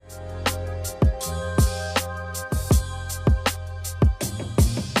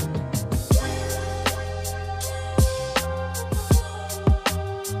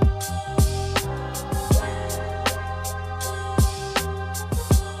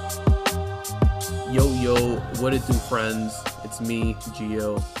Yo, yo, what it do, friends? It's me,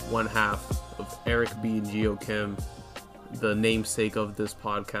 Gio, one half of Eric B. and Gio Kim, the namesake of this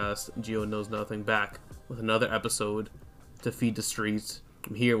podcast, Gio Knows Nothing, back with another episode to feed the streets.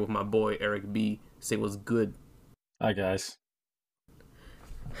 I'm here with my boy, Eric B. Say what's good. Hi, guys.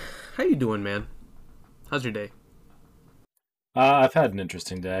 How you doing, man? How's your day? I've had an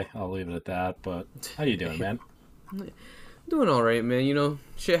interesting day. I'll leave it at that, but how you doing, man? Doing all right, man. You know,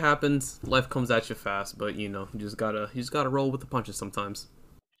 shit happens. Life comes at you fast, but you know, you just gotta roll with the punches sometimes.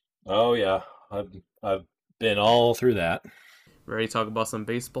 Oh, yeah. I've been all through that. Ready to talk about some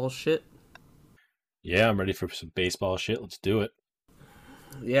baseball shit? Yeah, I'm ready for some baseball shit. Let's do it.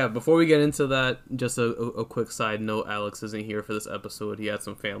 Yeah, before we get into that, just a quick side note. Alex isn't here for this episode. He had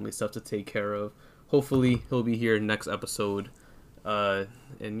some family stuff to take care of. Hopefully, he'll be here next episode.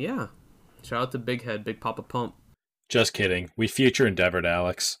 And yeah, shout out to Big Head, Big Papa Pump. Just kidding. We future endeavored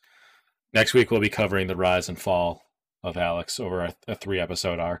Alex. Next week, we'll be covering the rise and fall of Alex over a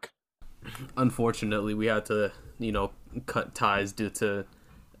 3-episode arc. Unfortunately, we had to, cut ties due to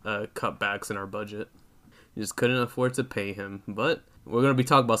cutbacks in our budget. We just couldn't afford to pay him. But we're going to be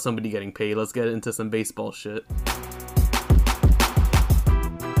talking about somebody getting paid. Let's get into some baseball shit.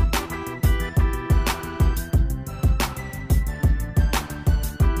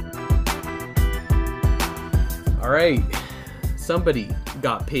 Alright, somebody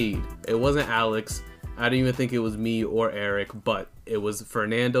got paid. It wasn't Alex. I didn't even think it was me or Eric, but it was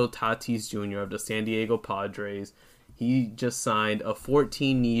Fernando Tatis Jr. of the San Diego Padres. He just signed a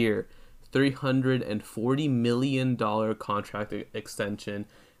 14-year, $340 million contract extension,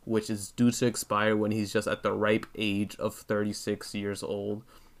 which is due to expire when he's just at the ripe age of 36 years old.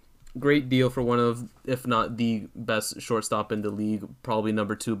 Great deal for one of, if not the best shortstop in the league, probably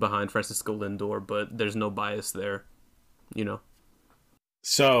number 2 behind Francisco Lindor, but there's no bias there,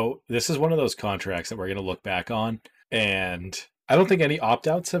 So this is one of those contracts that we're going to look back on, and I don't think any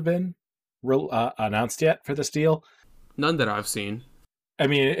opt-outs have been announced yet for this deal. None that I've seen. I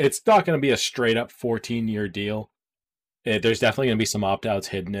mean, it's not going to be a straight-up 14-year deal. There's definitely going to be some opt-outs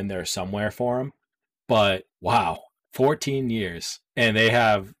hidden in there somewhere for him, but wow. 14 years, and they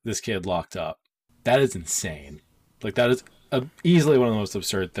have this kid locked up. That is insane. Like, that is easily one of the most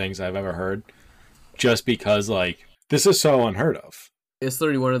absurd things I've ever heard, just because, this is so unheard of. It's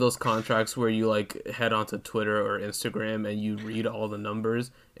literally one of those contracts where you, head onto Twitter or Instagram and you read all the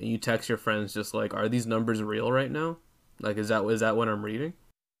numbers, and you text your friends just are these numbers real right now? Is that what I'm reading?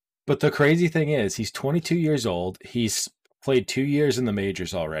 But the crazy thing is, he's 22 years old. He's played 2 years in the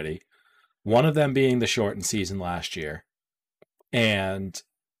majors already. One of them being the shortened season last year. And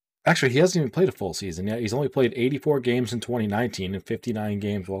actually, he hasn't even played a full season yet. He's only played 84 games in 2019 and 59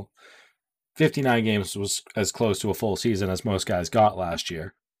 games. Well, 59 games was as close to a full season as most guys got last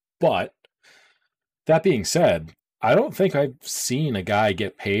year. But that being said, I don't think I've seen a guy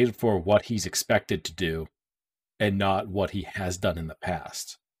get paid for what he's expected to do and not what he has done in the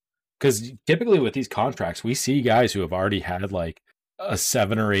past. Because typically with these contracts, we see guys who have already had a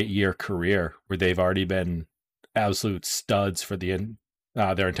 7 or 8 year career where they've already been absolute studs for their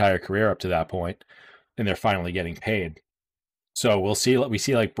entire career up to that point, and they're finally getting paid. So we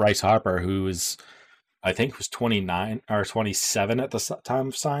see Bryce Harper, who is, I think, was 29 or 27 at the time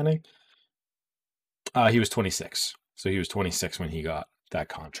of signing. He was 26, so he was 26 when he got that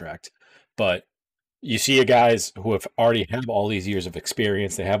contract. But you see guys who have already have all these years of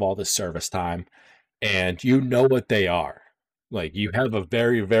experience, they have all this service time, and you know what they are. You have a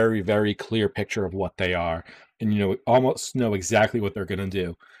very, very, very clear picture of what they are, and almost know exactly what they're going to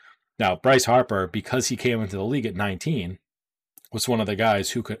do. Now, Bryce Harper, because he came into the league at 19, was one of the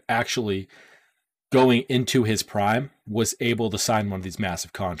guys who could actually, going into his prime, was able to sign one of these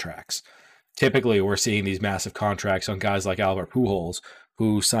massive contracts. Typically, we're seeing these massive contracts on guys like Albert Pujols,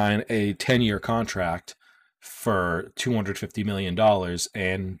 who sign a 10-year contract for $250 million,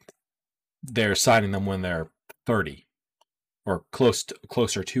 and they're signing them when they're 30. Or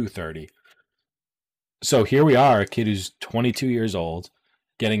closer to 30. So here we are, a kid who's 22 years old,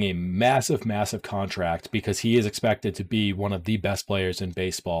 getting a massive, massive contract because he is expected to be one of the best players in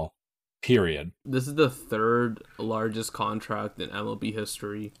baseball, period. This is the 3rd largest contract in MLB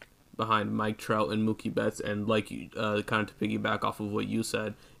history, behind Mike Trout and Mookie Betts. And kind of to piggyback off of what you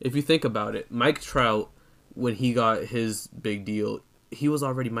said, if you think about it, Mike Trout, when he got his big deal, he was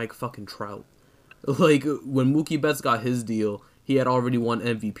already Mike fucking Trout. When Mookie Betts got his deal, he had already won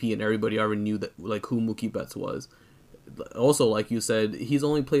MVP, and everybody already knew that who Mookie Betts was. Also, like you said, he's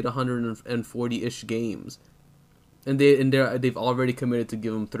only played 140-ish games, and they've already committed to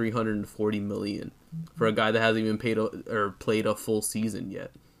give him $340 million for a guy that hasn't even played a full season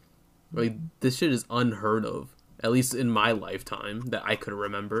yet. Like this shit is unheard of. At least in my lifetime that I could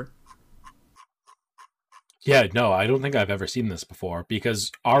remember. Yeah, no, I don't think I've ever seen this before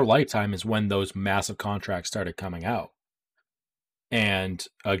because our lifetime is when those massive contracts started coming out. And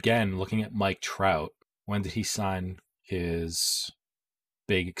again, looking at Mike Trout, when did he sign his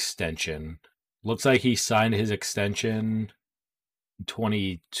big extension? Looks like he signed his extension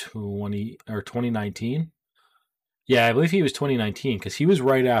 2020 or 2019. Yeah, I believe he was 2019 because he was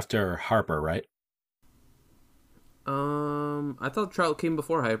right after Harper, right? I thought Trout came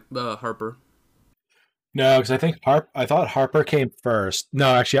before Harper. No, because I thought Harper came first.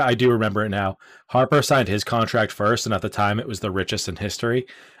 No, actually, I do remember it now. Harper signed his contract first, and at the time, it was the richest in history.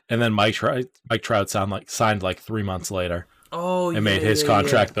 And then Mike Trout signed like 3 months later Oh and yeah, made his yeah, yeah.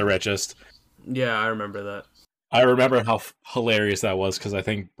 contract the richest. Yeah, I remember that. I remember how hilarious that was because I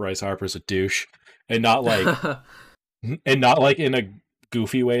think Bryce Harper's a douche, and not like in a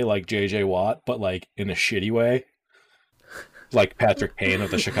goofy way like J.J. Watt, but like in a shitty way, like Patrick Payne of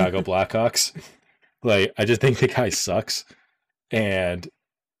the Chicago Blackhawks. Like, I just think the guy sucks. And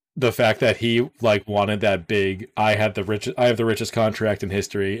the fact that he like wanted that big I have the richest contract in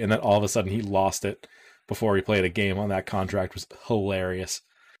history, and then all of a sudden he lost it before he played a game on that contract was hilarious.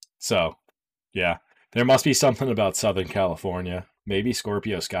 So yeah. There must be something about Southern California. Maybe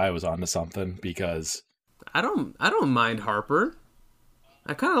Scorpio Sky was onto something because I don't mind Harper.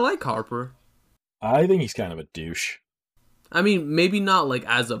 I kind of like Harper. I think he's kind of a douche. I mean, maybe not like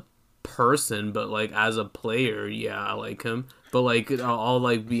as a person, but like as a player, yeah, I like him. But like all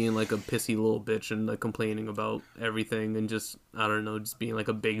like being like a pissy little bitch and like complaining about everything and just I don't know, just being like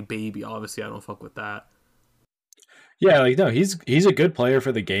a big baby. Obviously, I don't fuck with that. Yeah, like no, he's a good player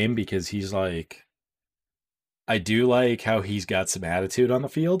for the game because he's like I do like how he's got some attitude on the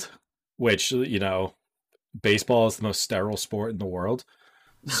field, which baseball is the most sterile sport in the world.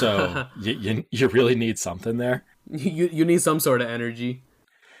 So you really need something there. You need some sort of energy.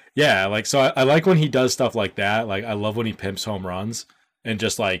 Yeah, like so I like when he does stuff like that. Like I love when he pimps home runs and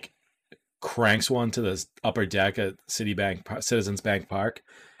just like cranks one to the upper deck at Citizens Bank Park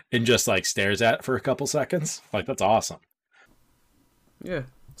and just like stares at it for a couple seconds. Like that's awesome. Yeah.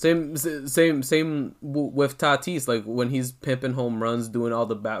 Same with Tatis. Like when he's pimping home runs, doing all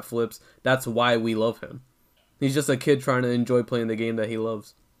the bat flips. That's why we love him. He's just a kid trying to enjoy playing the game that he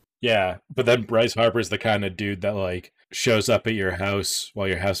loves. Yeah, but then Bryce Harper's the kind of dude that like shows up at your house while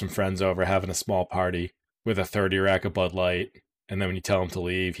you have some friends over having a small party with a 30 rack of Bud Light, and then when you tell him to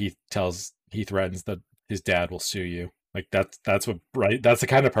leave, he threatens that his dad will sue you. Like that's the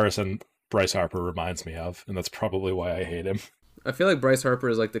kind of person Bryce Harper reminds me of, and that's probably why I hate him. I feel like Bryce Harper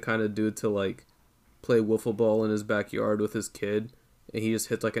is like the kind of dude to like play wiffle ball in his backyard with his kid, and he just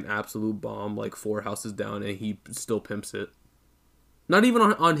hits like an absolute bomb like four houses down, and he still pimps it. Not even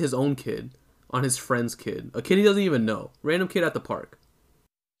on his own kid, on his friend's kid, a kid he doesn't even know, random kid at the park.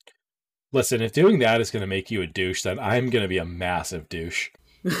 Listen, if doing that is going to make you a douche, then I'm going to be a massive douche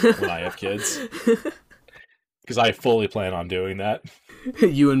when I have kids. Because I fully plan on doing that.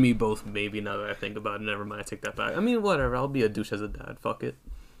 You and me both, maybe, now that I think about it. Never mind, I take that back. I mean, whatever, I'll be a douche as a dad. Fuck it.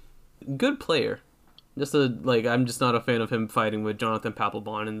 Good player. I'm just not a fan of him fighting with Jonathan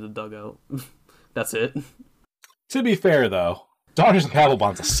Papelbon in the dugout. That's it. To be fair, though, Jonathan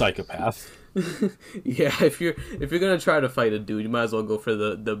Papelbon's a psychopath. Yeah, if you're gonna try to fight a dude, you might as well go for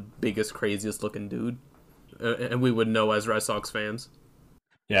the biggest, craziest looking dude, and we would know as Red Sox fans.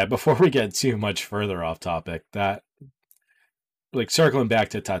 Yeah, before we get too much further off topic, that like circling back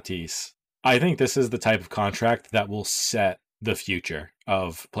to Tatis, I think this is the type of contract that will set the future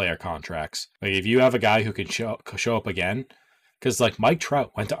of player contracts. Like if you have a guy who can show up again, because like Mike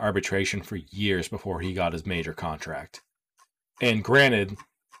Trout went to arbitration for years before he got his major contract, and granted,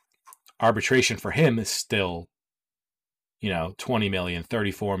 arbitration for him is still, 20 million,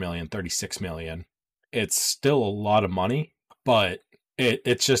 34 million, 36 million. It's still a lot of money, but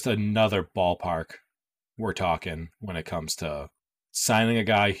it's just another ballpark we're talking when it comes to signing a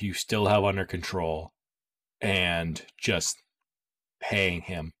guy who you still have under control and just paying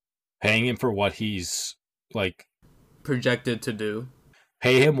him for what he's like projected to do.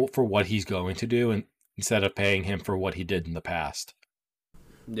 Pay him for what he's going to do, and instead of paying him for what he did in the past.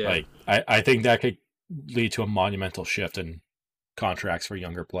 Yeah. Like I think that could lead to a monumental shift in contracts for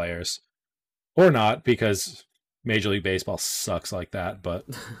younger players, or not, because Major League Baseball sucks like that. But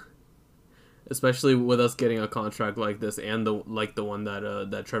especially with us getting a contract like this, and the one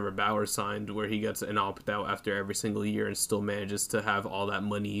that Trevor Bauer signed, where he gets an opt out after every single year and still manages to have all that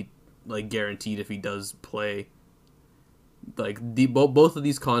money like guaranteed if he does play. Like both of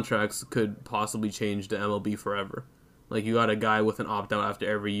these contracts could possibly change the MLB forever. Like you got a guy with an opt out after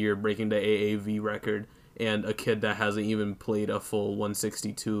every year breaking the AAV record, and a kid that hasn't even played a full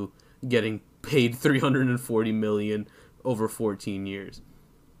 162 getting paid 340 million over 14 years.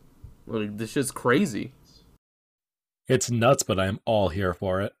 Like this shit's crazy. It's nuts, but I'm all here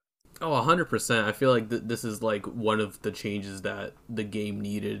for it. Oh, 100%. I feel like this is like one of the changes that the game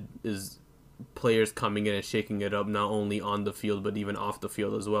needed is players coming in and shaking it up not only on the field but even off the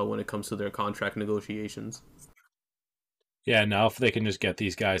field as well when it comes to their contract negotiations. Yeah, now if they can just get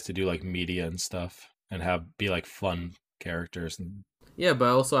these guys to do like media and stuff and have be like fun characters and Yeah, but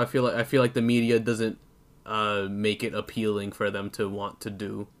also I feel like the media doesn't make it appealing for them to want to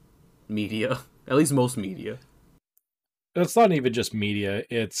do media. At least most media. it's not even just media,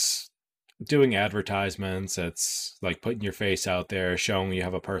 it's doing advertisements, it's like putting your face out there, showing you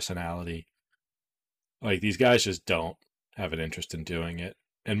have a personality. Like these guys just don't have an interest in doing it.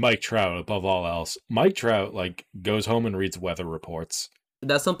 And Mike Trout, above all else, Mike Trout like goes home and reads weather reports.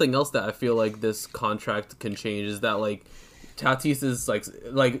 That's something else that I feel like this contract can change is that like Tatis is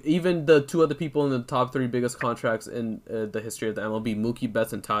like even the two other people in the top three biggest contracts in the history of the MLB, Mookie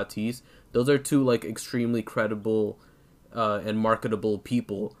Betts and Tatis. Those are two like extremely credible and marketable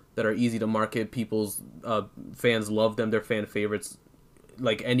people that are easy to market. People's fans love them; they're fan favorites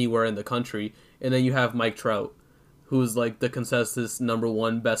like anywhere in the country. And then you have Mike Trout, who's like the consensus number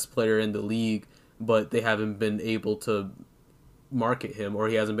one best player in the league, but they haven't been able to market him, or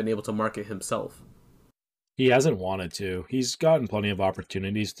he hasn't been able to market himself. He hasn't wanted to. He's gotten plenty of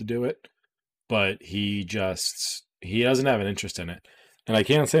opportunities to do it, but he doesn't have an interest in it. And I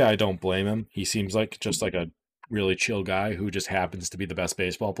can't say I don't blame him. He seems like just like a really chill guy who just happens to be the best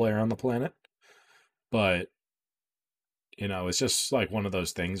baseball player on the planet. But it's just like one of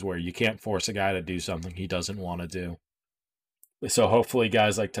those things where you can't force a guy to do something he doesn't want to do. So hopefully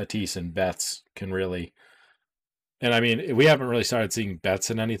guys like Tatis and Betts can really, and I mean, we haven't really started seeing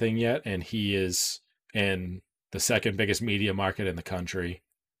Betts in anything yet, and he is in the second biggest media market in the country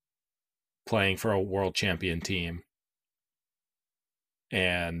playing for a world champion team.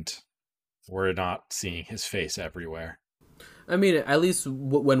 And we're not seeing his face everywhere. I mean, at least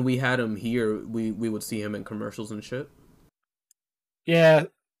when we had him here, we would see him in commercials and shit. Yeah,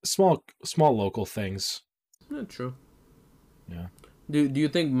 small local things. Yeah, true. Yeah. Do you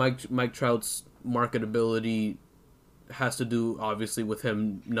think Mike Trout's marketability has to do obviously with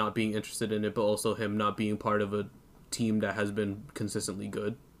him not being interested in it, but also him not being part of a team that has been consistently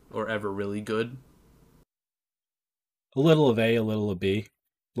good or ever really good? A little of A, a little of B.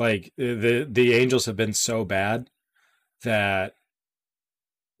 Like the Angels have been so bad that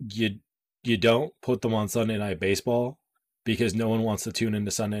you don't put them on Sunday Night Baseball because no one wants to tune into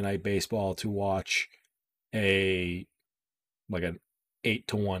Sunday Night Baseball to watch an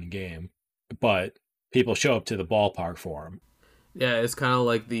 8-1 game, but people show up to the ballpark for them. Yeah, it's kind of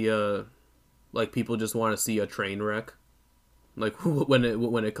like the like people just want to see a train wreck. Like when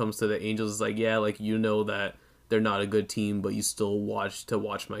it comes to the Angels, it's like yeah, like that they're not a good team, but you still watch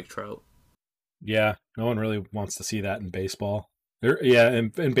Mike Trout. Yeah, no one really wants to see that in baseball.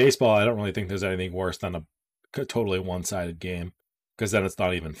 In baseball, I don't really think there's anything worse than a totally one-sided game because then it's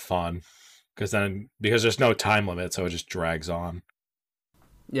not even fun. Because there's no time limit, so it just drags on.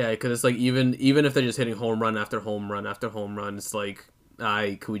 Yeah, because it's like even if they're just hitting home run after home run after home run, it's like,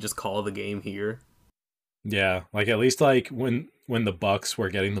 could we just call the game here? Yeah, like at least like when the Bucks were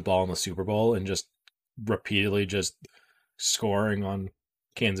getting the ball in the Super Bowl and just repeatedly just scoring on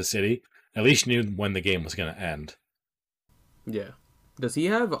Kansas City, at least you knew when the game was going to end. Yeah. Does he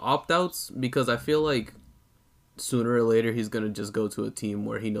have opt-outs? Because I feel like sooner or later he's going to just go to a team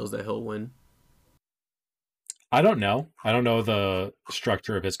where he knows that he'll win. I don't know. I don't know the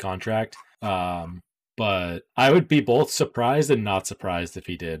structure of his contract. But I would be both surprised and not surprised if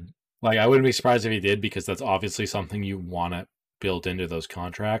he did. Like, I wouldn't be surprised if he did because that's obviously something you want to build into those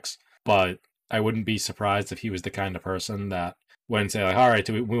contracts. But I wouldn't be surprised if he was the kind of person that wouldn't say, like, all right,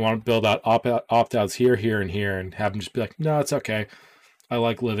 we want to build out opt-outs here, here, and here, and have him just be like, no, it's okay. I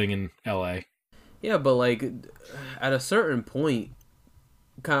like living in LA. Yeah, but like at a certain point,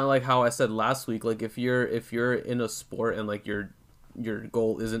 kind of like how I said last week, like if you're in a sport and like your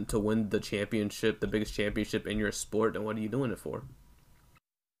goal isn't to win the championship, the biggest championship in your sport, then what are you doing it for?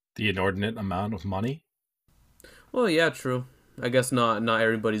 The inordinate amount of money? Well, yeah, true. I guess not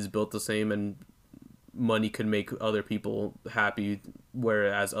everybody's built the same, and money could make other people happy,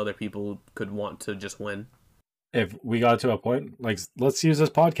 whereas other people could want to just win. If we got to a point, like, let's use this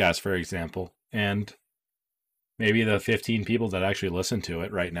podcast, for example, and maybe the 15 people that actually listen to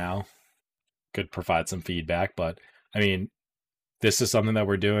it right now could provide some feedback. But, I mean, this is something that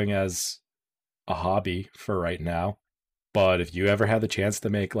we're doing as a hobby for right now. But if you ever had the chance to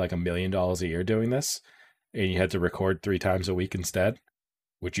make like $1 million a year doing this and you had to record 3 times a week instead,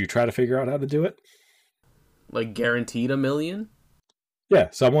 would you try to figure out how to do it? Like guaranteed $1 million? Yeah,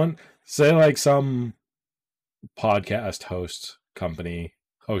 someone say like some podcast host company,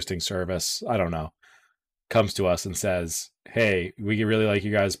 hosting service, I don't know, comes to us and says, "Hey, we really like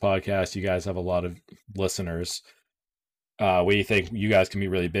you guys' podcast. You guys have a lot of listeners. We think you guys can be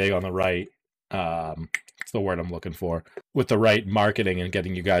really big on the right. It's the word I'm looking for. With the right marketing and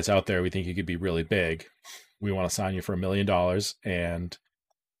getting you guys out there, we think you could be really big. We want to sign you for $1 million, and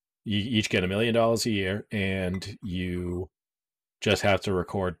you each get $1 million a year, and you just have to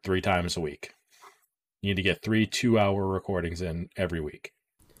record 3 times a week. You need to get 3 2-hour recordings in every week."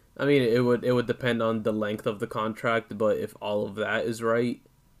 I mean, it would depend on the length of the contract, but if all of that is right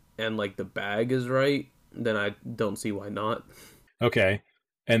and like the bag is right, then I don't see why not. Okay.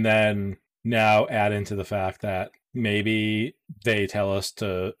 And then now add into the fact that maybe they tell us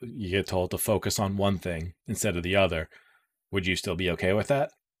you get told to focus on one thing instead of the other. Would you still be okay with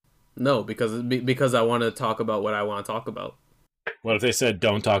that? No, because I want to talk about what I want to talk about. What if they said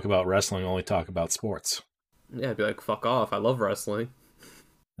don't talk about wrestling, only talk about sports? Yeah, I'd be like, fuck off. I love wrestling.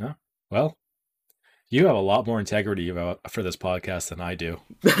 Yeah. Well, you have a lot more integrity for this podcast than I do.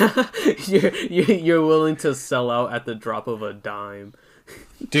 You're willing to sell out at the drop of a dime.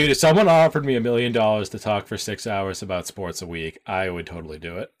 Dude, if someone offered me $1 million to talk for 6 hours about sports a week, I would totally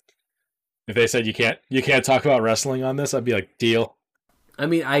do it. If they said you can't talk about wrestling on this, I'd be like, deal. I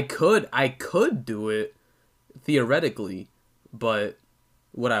mean, I could do it theoretically, but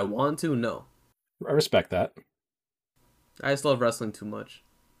would I want to? No. I respect that. I just love wrestling too much.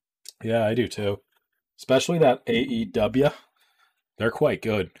 Yeah, I do too. Especially that AEW. They're quite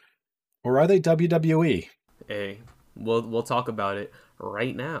good. Or are they WWE? Hey, we'll talk about it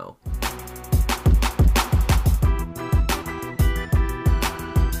right now.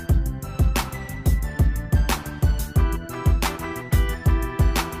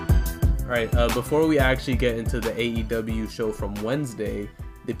 All right, before we actually get into the AEW show from Wednesday,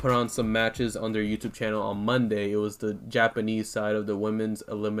 they put on some matches on their YouTube channel on Monday. It was the Japanese side of the women's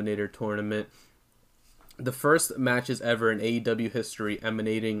eliminator tournament. The first matches ever in AEW history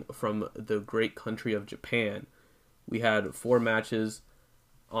emanating from the great country of Japan. We had 4 matches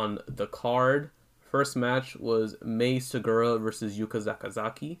on the card. First match was Mei Segura versus Yuka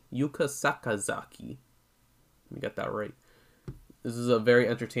Sakazaki. Let me get that right. This is a very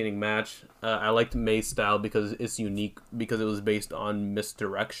entertaining match. I liked Mei's style because it's unique, because it was based on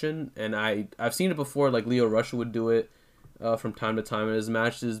misdirection. And I've seen it before, like Lio Rush would do it from time to time in his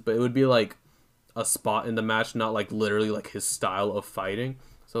matches, but it would be like a spot in the match, not like literally like his style of fighting.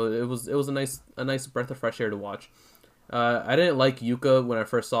 So it was a nice breath of fresh air to watch. I didn't like Yuka when I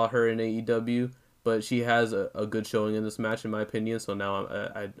first saw her in AEW, but she has a good showing in this match in my opinion. So now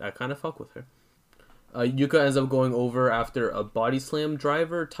I kind of fuck with her. Yuka ends up going over after a body slam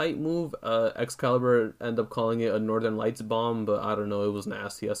driver type move. Excalibur ended up calling it a Northern Lights bomb, but I don't know, it was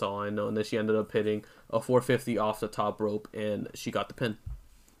nasty, that's all I know. And then she ended up hitting a 450 off the top rope, and she got the pin.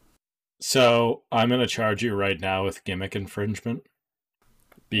 So I'm going to charge you right now with gimmick infringement,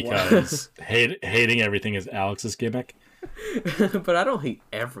 because hating everything is Alex's gimmick. But I don't hate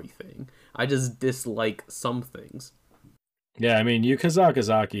everything. I just dislike some things. Yeah, I mean, Yuka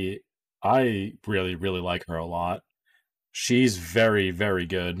Sakazaki, I really, really like her a lot. She's very, very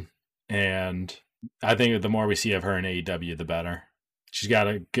good. And I think the more we see of her in AEW, the better. She's got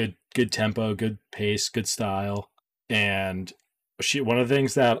a good tempo, good pace, good style. And one of the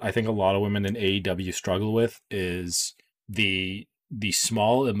things that I think a lot of women in AEW struggle with is the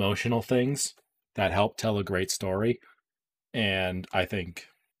small emotional things that help tell a great story. And I think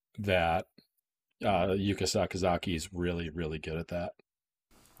that Yuka Sakazaki is really, really good at that.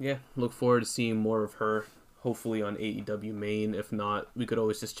 Yeah, look forward to seeing more of her, hopefully on AEW main. If not, we could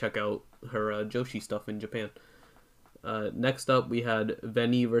always just check out her Joshi stuff in Japan. Next up, we had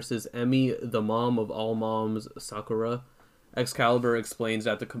Veni versus Emi, the mom of all moms, Sakura. Excalibur explains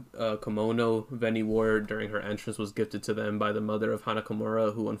that the kimono Veni wore during her entrance was gifted to them by the mother of Hana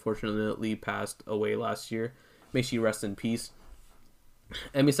Kimura, who unfortunately passed away last year. May she rest in peace.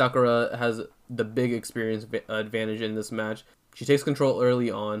 Emi Sakura has the big experience advantage in this match. She takes control early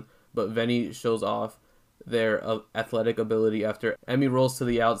on, but Veni shows off their athletic ability after Emi rolls to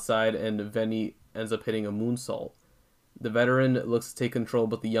the outside and Veni ends up hitting a moonsault. The veteran looks to take control,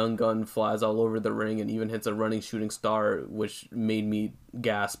 but the young gun flies all over the ring and even hits a running shooting star, which made me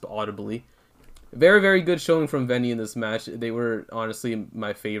gasp audibly. Very, very good showing from Veni in this match. They were honestly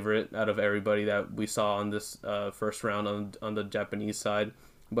my favorite out of everybody that we saw on this first round on the Japanese side.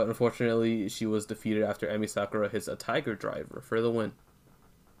 but unfortunately, she was defeated after Emi Sakura hits a Tiger Driver for the win.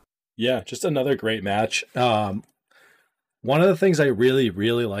 Yeah, just another great match. One of the things I really,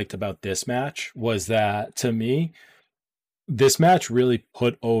 really liked about this match was that, to me, this match really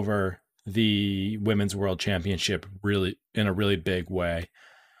put over the Women's World Championship really in a really big way.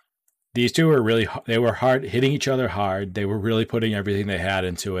 These two were they were hard, hitting each other hard. They were really putting everything they had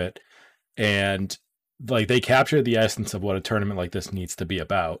into it. And like they captured the essence of what a tournament like this needs to be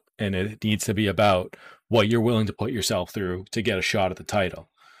about. And it needs to be about what you're willing to put yourself through to get a shot at the title.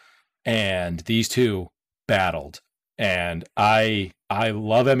 And these two battled. And I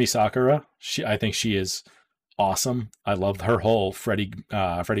love Emi Sakura. I think she is awesome. I love her whole Freddie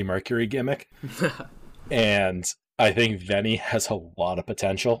Mercury gimmick. And I think Venny has a lot of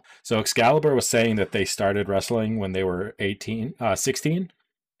potential. So Excalibur was saying that they started wrestling when they were 16,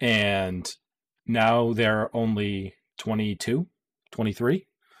 and now they're only 22, 23.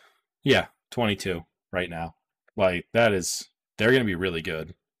 Yeah, 22 right now. Like they're going to be really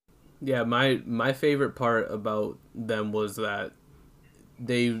good. Yeah, my favorite part about them was that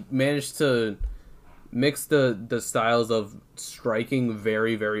they managed to mix the styles of striking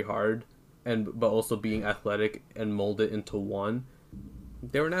very, very hard but also being athletic and mold it into one.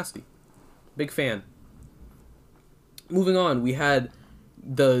 They were nasty. Big fan. Moving on, we had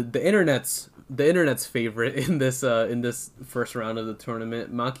the internet's favorite in this first round of the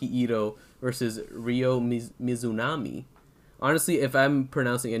tournament, Maki Ito versus Ryo Mizunami. Honestly, if I'm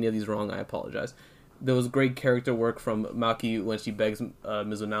pronouncing any of these wrong, I apologize. There was great character work from Maki when she begs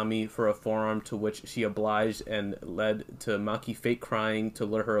Mizunami for a forearm, to which she obliged, and led to Maki fake crying to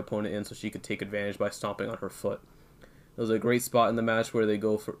lure her opponent in so she could take advantage by stomping on her foot. There was a great spot in the match where they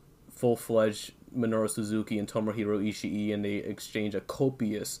go for full-fledged Minoru Suzuki and Tomohiro Ishii, and they exchange a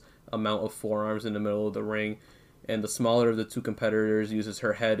copious amount of forearms in the middle of the ring. And the smaller of the two competitors uses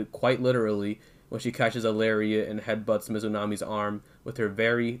her head quite literally when she catches a lariat and headbutts Mizunami's arm with her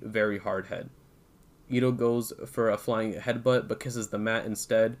very, very hard head. Ito goes for a flying headbutt but kisses the mat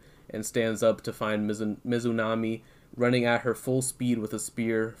instead and stands up to find Mizunami running at her full speed with a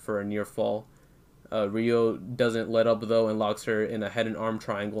spear for a near fall. Ryo doesn't let up though and locks her in a head and arm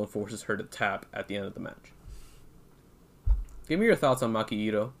triangle and forces her to tap at the end of the match. Give me your thoughts on Maki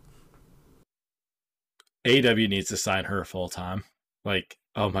Ito. AEW needs to sign her full time. Like,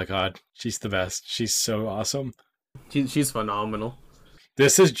 oh my god, she's the best. She's so awesome. She's phenomenal.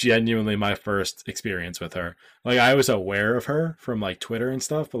 This is genuinely my first experience with her. Like, I was aware of her from like Twitter and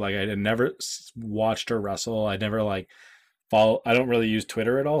stuff, but like I had never watched her wrestle. I never like follow. I don't really use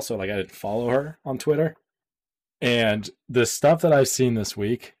Twitter at all, so like I didn't follow her on Twitter. And the stuff that I've seen this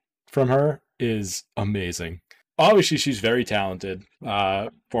week from her is amazing. Obviously, she's very talented.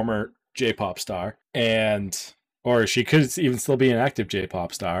 Former J-pop star, or she could even still be an active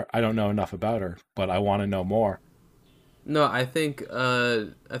J-pop star. I don't know enough about her, but I want to know more. No, I think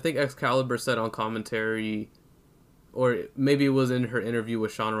Excalibur said on commentary, or maybe it was in her interview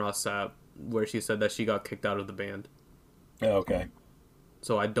with Sean Ross Sapp, where she said that she got kicked out of the band. Oh, okay.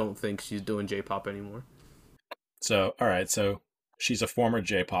 So I don't think she's doing J-pop anymore. So, all right. So she's a former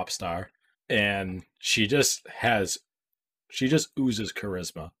J-pop star, and she just oozes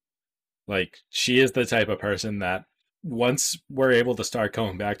charisma. Like, she is the type of person that once we're able to start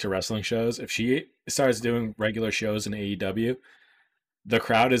going back to wrestling shows, if she starts doing regular shows in AEW, the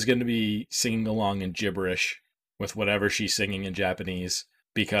crowd is going to be singing along in gibberish with whatever she's singing in Japanese,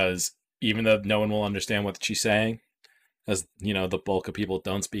 because even though no one will understand what she's saying, as you know, the bulk of people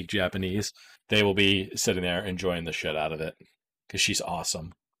don't speak Japanese, they will be sitting there enjoying the shit out of it because she's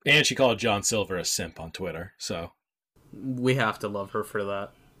awesome. And she called John Silver a simp on Twitter, so we have to love her for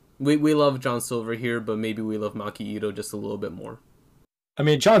that. We love John Silver here, but maybe we love Maki Ito just a little bit more. I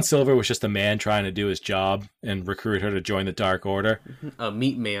mean, John Silver was just a man trying to do his job and recruit her to join the Dark Order. A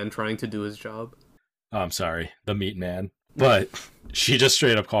meat man trying to do his job. I'm sorry, the meat man. But she just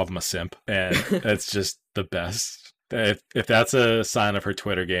straight up called him a simp, and it's just the best. If that's a sign of her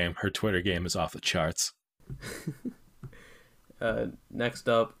Twitter game is off the charts. Next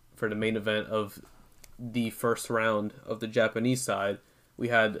up, for the main event of the first round of the Japanese side, we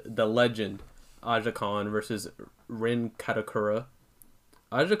had the legend Aja Khan versus Rin Katakura.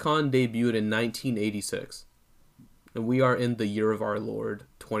 Aja Khan debuted in 1986, and we are in the year of our Lord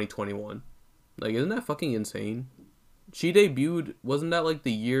 2021. Like, isn't that fucking insane? She debuted, wasn't that like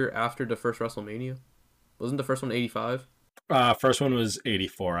the year after the first WrestleMania? Wasn't the first one 85? First one was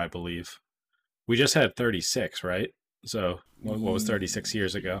 84, I believe. We just had 36, right? So what was 36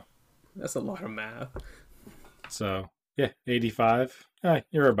 years ago? That's a lot of math. So yeah, 85.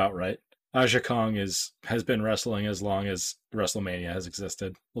 You're about right. Aja Kong has been wrestling as long as WrestleMania has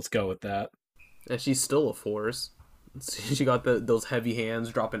existed. Let's go with that. And she's still a force. She got those heavy hands,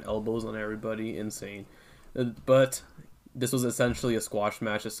 dropping elbows on everybody. Insane. But this was essentially a squash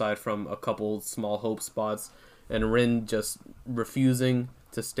match aside from a couple small hope spots. And Rin just refusing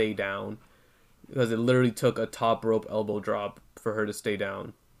to stay down. Because it literally took a top rope elbow drop for her to stay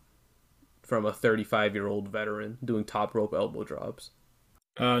down. From a 35-year-old veteran doing top rope elbow drops.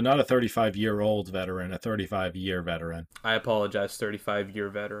 Not a 35-year-old veteran, a 35-year veteran. I apologize, 35-year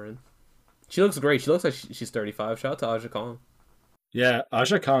veteran. She looks great. She looks like she's 35. Shout out to Aja Kong. Yeah,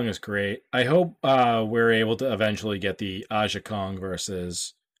 Aja Kong is great. I hope we're able to eventually get the Aja Kong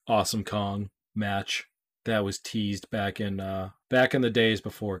versus Awesome Kong match that was teased back in the days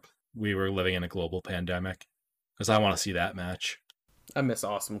before we were living in a global pandemic. Because I want to see that match. I miss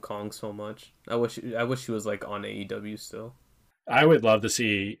Awesome Kong so much. I wish she was like on AEW still. I would love to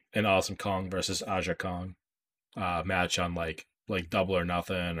see an Awesome Kong versus Aja Kong match on like Double or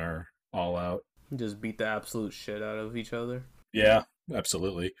Nothing or All Out. Just beat the absolute shit out of each other. Yeah,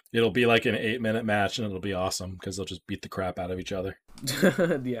 absolutely. It'll be like an 8-minute match and it'll be awesome because they'll just beat the crap out of each other.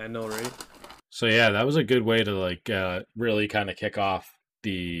 Yeah, I know, right? So yeah, that was a good way to like really kind of kick off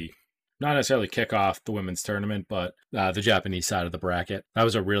not necessarily kick off the women's tournament, but the Japanese side of the bracket. That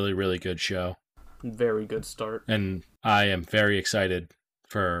was a really, really good show. Very good start. And I am very excited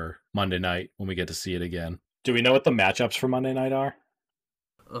for Monday night when we get to see it again. Do we know what the matchups for Monday night are?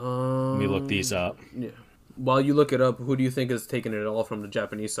 Let me look these up. Yeah. While you look it up, who do you think is taking it all from the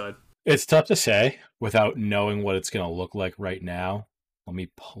Japanese side? It's tough to say without knowing what it's going to look like right now. Let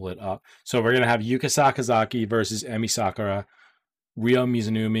me pull it up. So we're going to have Yuka Sakazaki versus Emi Sakura, Ryo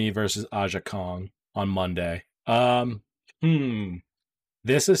Mizunumi versus Aja Kong on Monday.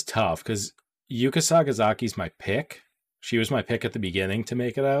 This is tough because Yuka Sakazaki's my pick. She was my pick at the beginning to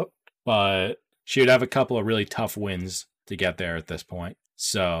make it out, but she would have a couple of really tough wins to get there at this point.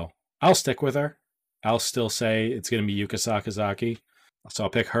 So I'll stick with her. I'll still say it's going to be Yuka Sakazaki. So I'll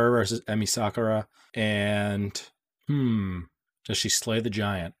pick her versus Emi Sakura. And, does she slay the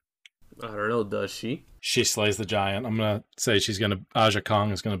giant? I don't know, does she? She slays the giant. I'm going to say Aja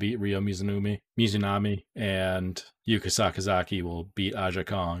Kong is going to beat Ryo Mizunami, and Yuka Sakazaki will beat Aja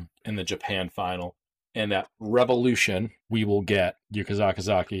Kong in the Japan final. And at Revolution, we will get Yuka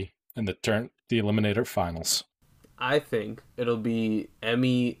Sakazaki in the Eliminator finals. I think it'll be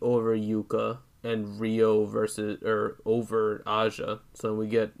Emi over Yuka and Ryo over Aja. So we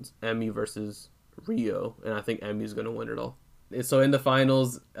get Emi versus Ryo, and I think Emi's going to win it all. So in the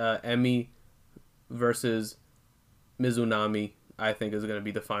finals, Emi versus Mizunami, I think, is going to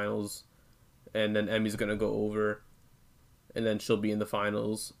be the finals. And then Emi's going to go over, and then she'll be in the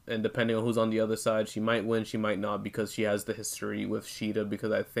finals. And depending on who's on the other side, she might win, she might not, because she has the history with Shida,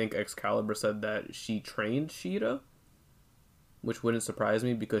 because I think Excalibur said that she trained Shida, which wouldn't surprise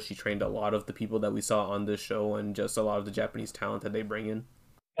me because she trained a lot of the people that we saw on this show and just a lot of the Japanese talent that they bring in.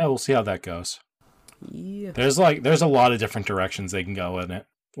 Yeah, we'll see how that goes. Yeah. There's a lot of different directions they can go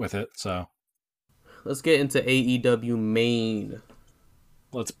with it, so. Let's get into AEW Main.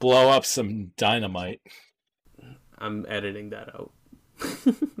 Let's blow up some dynamite. I'm editing that out.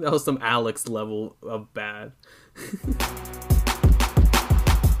 That was some Alex level of bad.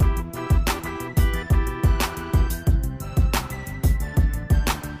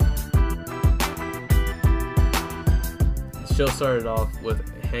 The show started off with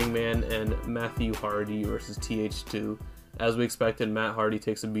Hangman and Matthew Hardy versus TH2. As we expected, Matt Hardy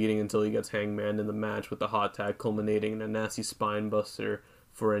takes a beating until he gets Hangman in the match with the hot tag culminating in a nasty spine buster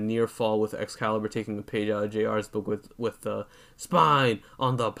for a near fall, with Excalibur taking a page out of JR's book with the spine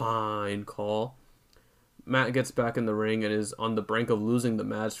on the pine call. Matt gets back in the ring and is on the brink of losing the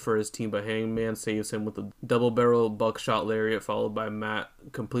match for his team, but Hangman saves him with a double barrel buckshot lariat, followed by Matt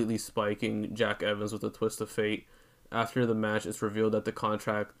completely spiking Jack Evans with a twist of fate. After the match, it's revealed that the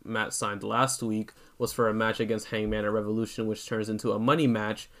contract Matt signed last week was for a match against Hangman at Revolution, which turns into a money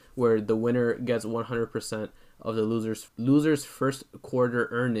match where the winner gets 100% of the loser's first quarter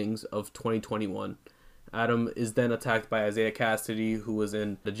earnings of 2021. Adam is then attacked by Isaiah Cassidy, who was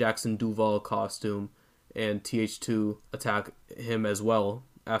in the Jackson Duval costume, and TH2 attack him as well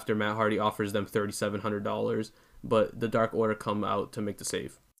after Matt Hardy offers them $3,700, but the Dark Order come out to make the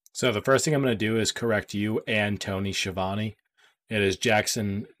save. So the first thing I'm going to do is correct you and Tony Schiavone. It is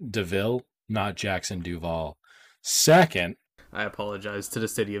Jackson DeVille, not Jackson Duval. Second, I apologize to the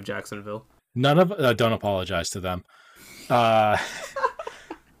city of Jacksonville. Don't apologize to them.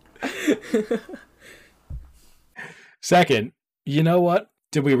 Second, you know what?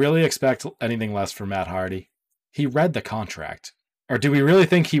 Did we really expect anything less from Matt Hardy? He read the contract. Or do we really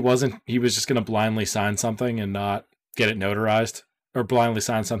think he was just going to blindly sign something and not get it notarized? Or blindly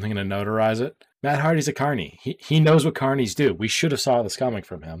sign something and then notarize it? Matt Hardy's a carny. He knows what carnies do. We should have saw this coming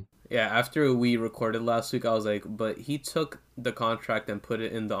from him. Yeah, after we recorded last week, I was like, but he took the contract and put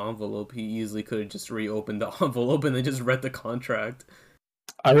it in the envelope. He easily could have just reopened the envelope and then just read the contract.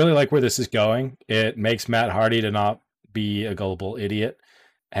 I really like where this is going. It makes Matt Hardy to not be a gullible idiot.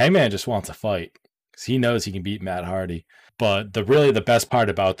 Hangman just wants a fight because he knows he can beat Matt Hardy. But the best part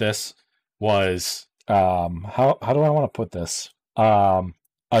about this was how do I want to put this?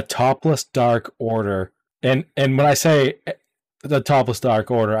 A topless Dark Order, and when I say the topless Dark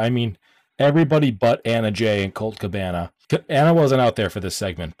Order, I mean everybody but Anna Jay and Colt Cabana. Anna wasn't out there for this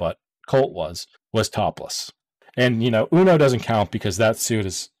segment, but Colt was topless. And Uno doesn't count because that suit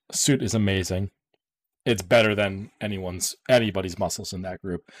is amazing. It's better than anybody's muscles in that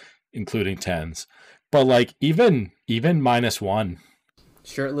group, including Tens. But like even -1,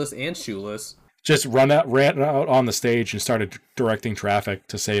 shirtless and shoeless, just ran out on the stage and started directing traffic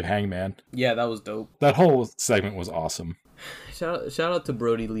to save Hangman. Yeah, that was dope. That whole segment was awesome. Shout out to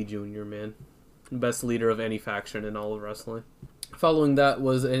Brody Lee Jr., man. Best leader of any faction in all of wrestling. Following that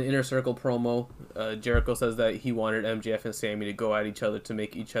was an Inner Circle promo. Jericho says that he wanted MJF and Sammy to go at each other to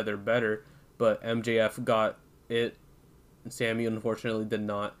make each other better, but MJF got it. Sammy unfortunately did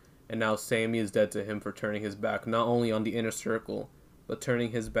not, and now Sammy is dead to him for turning his back not only on the Inner Circle, but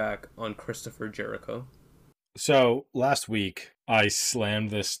turning his back on Christopher Jericho. So last week, I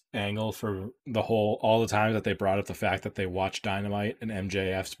slammed this angle for all the times that they brought up the fact that they watched Dynamite and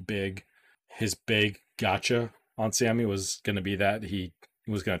MJF's big gotcha on Sammy was going to be that he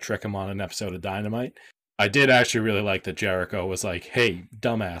was going to trick him on an episode of Dynamite. I did actually really like that Jericho was like, hey,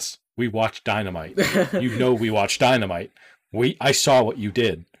 dumbass, we watched Dynamite. We watched Dynamite. I saw what you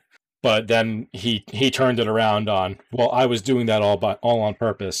did. But then he turned it around on, well, I was doing that all on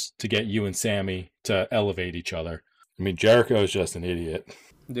purpose to get you and Sammy to elevate each other. I mean, Jericho is just an idiot.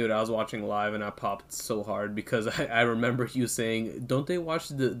 Dude, I was watching live and I popped so hard because I remember you saying, don't they watch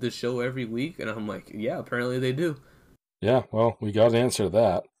the show every week? And I'm like, yeah, apparently they do. Yeah, well, we got to answer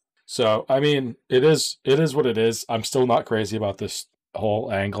that. So, I mean, it is what it is. I'm still not crazy about this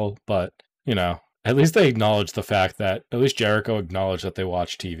whole angle, but, at least they acknowledge the fact that, at least Jericho acknowledged that they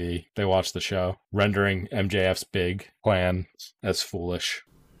watch TV. They watch the show, rendering MJF's big plan as foolish.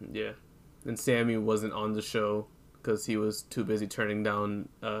 Yeah. And Sammy wasn't on the show because he was too busy turning down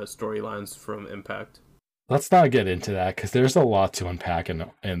storylines from Impact. Let's not get into that because there's a lot to unpack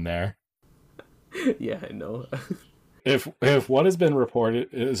in there. Yeah, I know. If what has been reported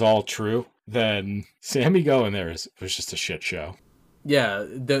is all true, then Sammy going there was just a shit show. Yeah,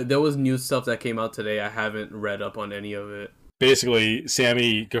 there was new stuff that came out today. I haven't read up on any of it. Basically,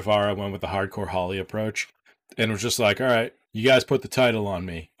 Sammy Guevara went with the Hardcore Holly approach and was just like, all right, you guys put the title on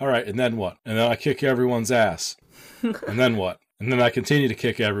me. All right, and then what? And then I kick everyone's ass. And then what? And then I continue to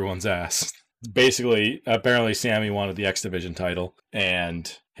kick everyone's ass. Basically, apparently Sammy wanted the X Division title,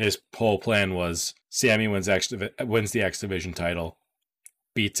 and his whole plan was Sammy wins the X Division title,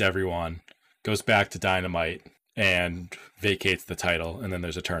 beats everyone, goes back to Dynamite, and vacates the title, and then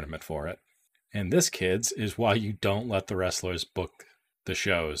there's a tournament for it. And this, kids, is why you don't let the wrestlers book the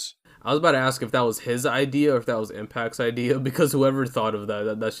shows. I was about to ask if that was his idea or if that was Impact's idea, because whoever thought of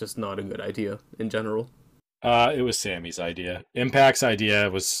that's just not a good idea in general. It was Sammy's idea. Impact's idea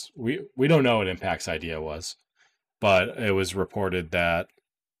was... We don't know what Impact's idea was, but it was reported that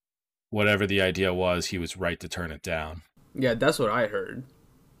whatever the idea was, he was right to turn it down. Yeah, that's what I heard.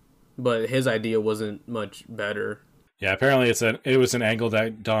 But his idea wasn't much better. Yeah, apparently it was an angle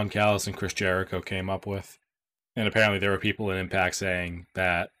that Don Callis and Chris Jericho came up with. And apparently there were people in Impact saying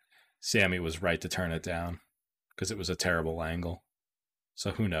that Sammy was right to turn it down because it was a terrible angle.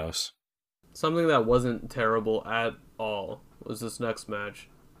 So who knows? Something that wasn't terrible at all was this next match.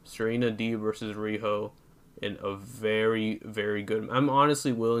 Serena Deeb versus Riho in a very, very good... I'm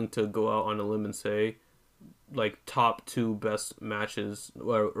honestly willing to go out on a limb and say like top 2 best matches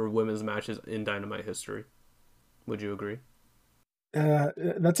or women's matches in Dynamite history. Would you agree?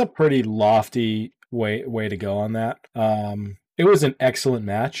 That's a pretty lofty way to go on that. It was an excellent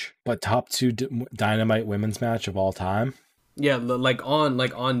match, but top 2 Dynamite women's match of all time. Yeah, like on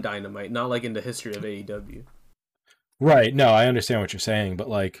Dynamite, not like in the history of AEW. Right. No, I understand what you're saying, but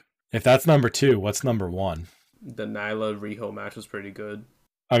like if that's number 2, what's number 1? The Nyla Riho match was pretty good.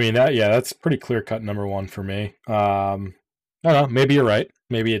 I mean, that's pretty clear-cut number 1 for me. I don't know. Maybe you're right.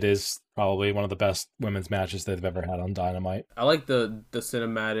 Maybe it is probably one of the best women's matches they've ever had on Dynamite. I like the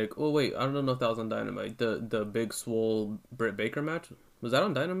cinematic... Oh, wait. I don't know if that was on Dynamite. The Big Swole Britt Baker match? Was that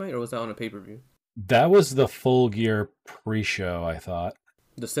on Dynamite or was that on a pay-per-view? That was the Full Gear pre-show, I thought.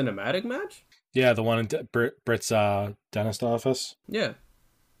 The cinematic match? Yeah, the one in Britt's dentist office. Yeah.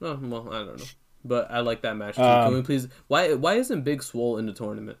 Oh, well, I don't know. But I like that match too. Can we Um, please? Why isn't Big Swole in the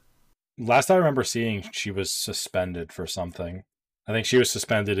tournament? Last I remember seeing, she was suspended for something. I think she was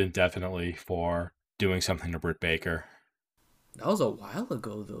suspended indefinitely for doing something to Britt Baker. That was a while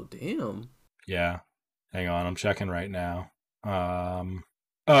ago though. Damn. Yeah. Hang on, I'm checking right now.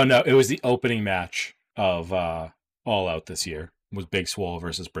 Oh no, it was the opening match of All Out this year. It was Big Swole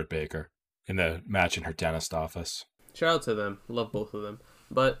versus Britt Baker in the match in her dentist office. Shout out to them. Love both of them.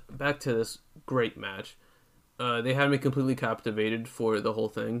 But back to this great match. They had me completely captivated for the whole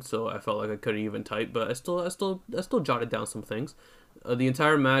thing, so I felt like I couldn't even type. But I still jotted down some things. The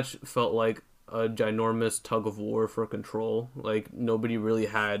entire match felt like a ginormous tug of war for control. Like nobody really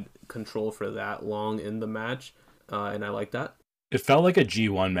had control for that long in the match, and I like that. It felt like a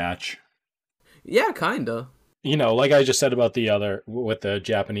G1 match. Yeah, kinda. You know, like I just said about the other with the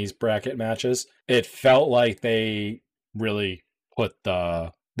Japanese bracket matches, it felt like they really put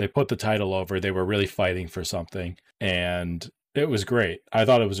the title over. They were really fighting for something, and it was great. I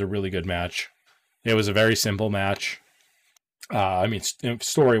thought it was a really good match. It was a very simple match. I mean,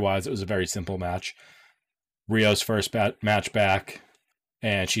 story wise, it was a very simple match. Rio's first match back,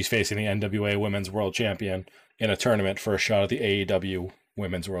 and she's facing the NWA Women's World Champion in a tournament for a shot at the AEW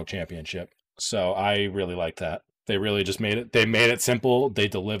Women's World Championship. So I really like that. They really just made it. They made it simple. They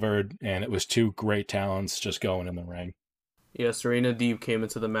delivered, and it was two great talents just going in the ring. Yeah, Serena Deeb came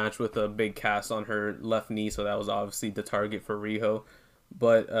into the match with a big cast on her left knee, so that was obviously the target for Riho.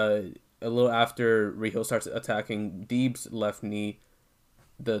 But a little after Riho starts attacking Deeb's left knee,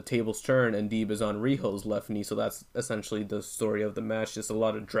 the tables turn and Deeb is on Riho's left knee, so that's essentially the story of the match. Just a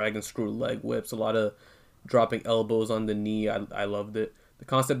lot of dragon screw leg whips, a lot of dropping elbows on the knee. I loved it. The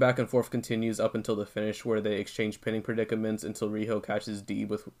constant back and forth continues up until the finish, where they exchange pinning predicaments until Riho catches Deeb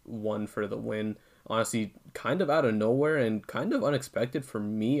with one for the win. Honestly, kind of out of nowhere and kind of unexpected for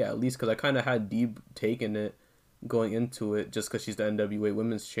me, at least, because I kind of had Deeb taking it going into it just because she's the NWA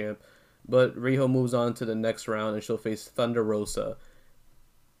Women's Champ. But Riho moves on to the next round and she'll face Thunder Rosa,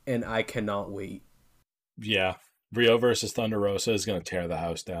 and I cannot wait. Yeah, Rio versus Thunder Rosa is going to tear the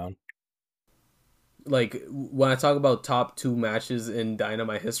house down. Like when I talk about top two matches in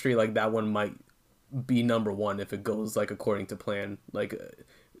Dynamite history, like that one might be number one if it goes like according to plan. Like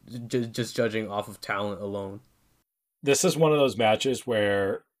just judging off of talent alone. This is one of those matches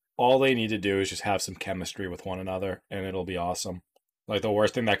where all they need to do is just have some chemistry with one another, and it'll be awesome. Like the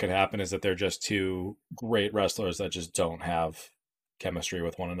worst thing that could happen is that they're just two great wrestlers that just don't have chemistry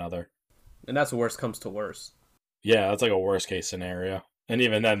with one another. And that's worst comes to worst. Yeah, that's like a worst case scenario. And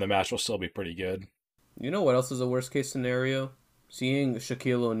even then, the match will still be pretty good. You know what else is a worst case scenario? Seeing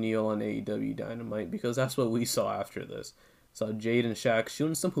Shaquille O'Neal on AEW Dynamite, because that's what we saw after this. Saw Jade and Shaq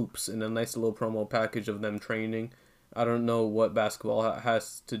shooting some hoops in a nice little promo package of them training. I don't know what basketball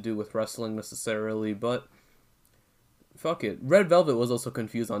has to do with wrestling necessarily, but fuck it. Red Velvet was also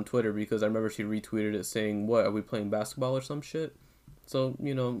confused on Twitter because I remember she retweeted it saying, "What, are we playing basketball or some shit?" So,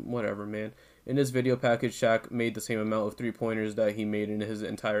 whatever, man. In this video package, Shaq made the same amount of three-pointers that he made in his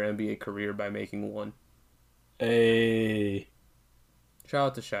entire NBA career by making one. Hey. Shout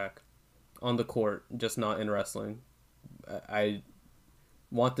out to Shaq. On the court, just not in wrestling. I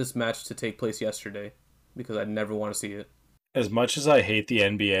want this match to take place yesterday because I never want to see it. As much as I hate the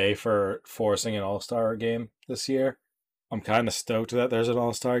NBA for forcing an All-Star game this year, I'm kind of stoked that there's an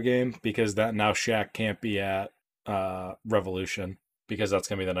All-Star game because that now Shaq can't be at Revolution because that's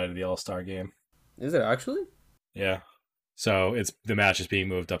going to be the night of the All-Star game. Is it actually? Yeah. So the match is being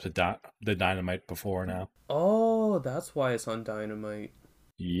moved up to the Dynamite before now. Oh, that's why it's on Dynamite.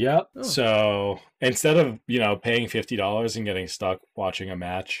 Yep. Oh. So instead of, paying $50 and getting stuck watching a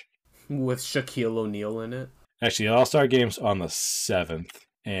match. With Shaquille O'Neal in it? Actually, the All-Star Game's on the 7th,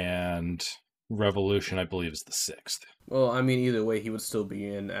 and Revolution, I believe, is the 6th. Well, I mean, either way, he would still be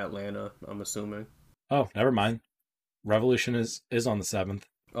in Atlanta, I'm assuming. Oh, never mind. Revolution is on the 7th.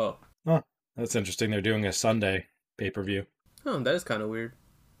 Oh. Huh. That's interesting. They're doing a Sunday pay-per-view. Oh, that is kind of weird.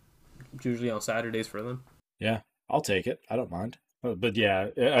 It's usually on Saturdays for them. Yeah, I'll take it. I don't mind. But yeah,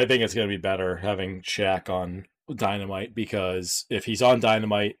 I think it's going to be better having Shaq on Dynamite because if he's on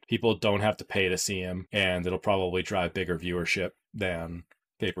Dynamite, people don't have to pay to see him, and it'll probably drive bigger viewership than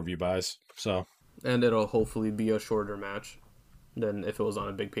pay-per-view buys. So, and it'll hopefully be a shorter match than if it was on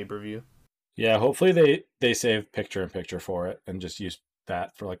a big pay-per-view. Yeah, hopefully they save picture-in-picture for it and just use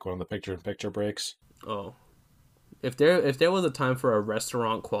that for like one of the picture-in-picture breaks. Oh. If there was a time for a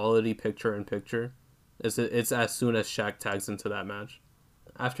restaurant quality picture-in-picture, it's as soon as Shaq tags into that match.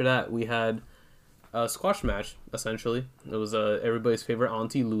 After that, we had A squash match, essentially. It was everybody's favorite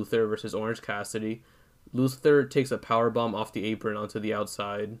Auntie Luther versus Orange Cassidy. Luther takes a power bomb off the apron onto the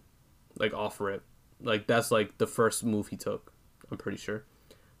outside, like off rip. Like that's like the first move he took, I'm pretty sure.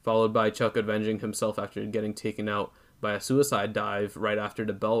 Followed by Chuck avenging himself after getting taken out by a suicide dive right after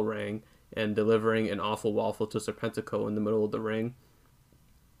the bell rang and delivering an awful waffle to Serpentico in the middle of the ring.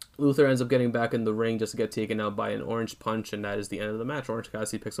 Luther ends up getting back in the ring just to get taken out by an orange punch, and that is the end of the match. Orange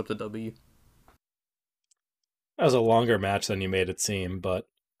Cassidy picks up the W. That was a longer match than you made it seem, but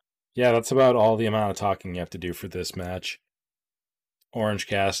yeah, that's about all the amount of talking you have to do for this match. Orange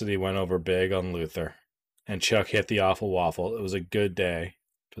Cassidy went over big on Luther, and Chuck hit the awful waffle. It was a good day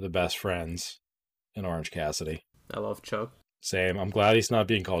for the best friends in Orange Cassidy. I love Chuck. Same. I'm glad he's not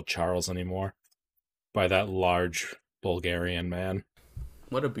being called Charles anymore by that large Bulgarian man.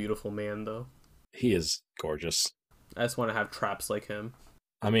 What a beautiful man, though. He is gorgeous. I just want to have traps like him.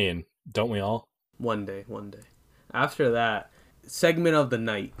 I mean, don't we all? One day. After that, segment of the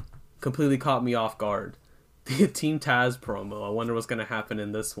night completely caught me off guard. The Team Taz promo. I wonder what's going to happen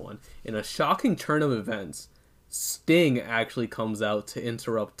in this one. In a shocking turn of events, Sting actually comes out to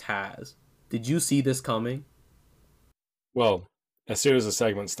interrupt Taz. Did you see this coming? Well, as soon as the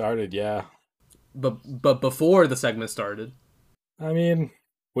segment started, yeah. But before the segment started. I mean,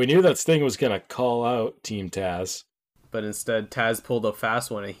 we knew that Sting was going to call out Team Taz. But instead, Taz pulled a fast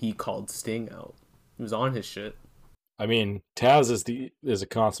one and he called Sting out. He was on his shit. I mean, Taz is a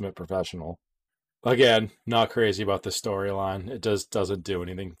consummate professional. Again, not crazy about the storyline. It doesn't do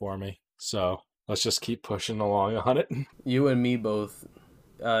anything for me. So let's just keep pushing along on it. You and me both.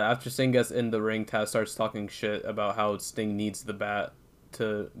 After Sting gets in the ring, Taz starts talking shit about how Sting needs the bat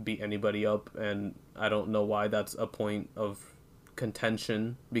to beat anybody up, and I don't know why that's a point of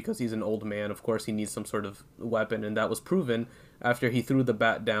contention, because he's an old man. Of course he needs some sort of weapon, and that was proven after he threw the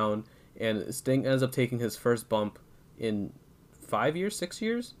bat down, and Sting ends up taking his first bump in 6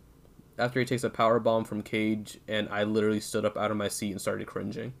 years, after he takes a power bomb from Cage, and I literally stood up out of my seat and started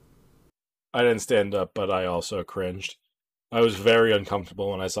cringing. I didn't stand up, but I also cringed. I was very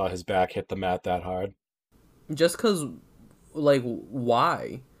uncomfortable when I saw his back hit the mat that hard. Just because, like,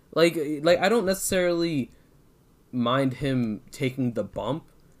 why? Like I don't necessarily mind him taking the bump.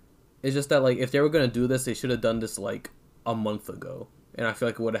 It's just that, like, if they were going to do this, they should have done this, like, a month ago. And I feel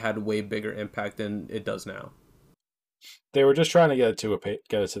like it would have had a way bigger impact than it does now. They were just trying to get it to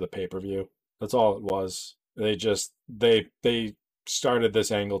the pay-per-view. That's all it was. They started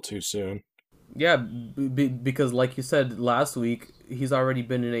this angle too soon. Yeah, because like you said last week, he's already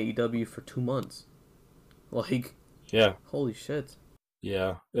been in AEW for 2 months. Like, yeah, holy shit.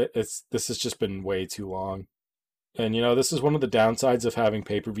 Yeah, this has just been way too long. And this is one of the downsides of having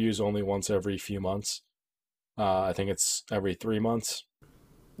pay-per-views only once every few months. I think it's every 3 months.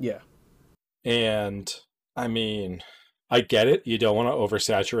 Yeah. And I mean, I get it. You don't want to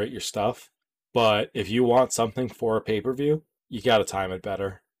oversaturate your stuff, but if you want something for a pay-per-view, you got to time it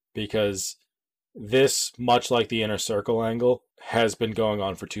better, because this, much like the Inner Circle angle, has been going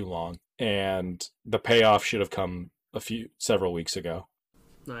on for too long, and the payoff should have come several weeks ago.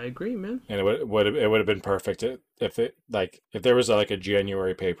 I agree, man. And it would have been perfect if there was like a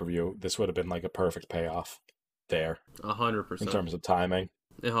January pay-per-view. This would have been like a perfect payoff there. 100%. In terms of timing.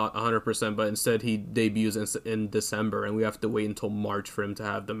 100%, but instead he debuts in December, and we have to wait until March for him to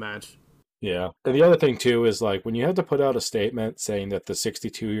have the match. Yeah. And the other thing, too, is like when you have to put out a statement saying that the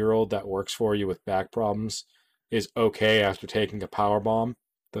 62-year-old that works for you with back problems is okay after taking a power bomb,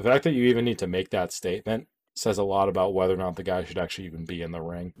 the fact that you even need to make that statement says a lot about whether or not the guy should actually even be in the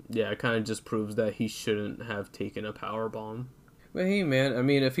ring. Yeah, it kind of just proves that he shouldn't have taken a power bomb. But hey, man, I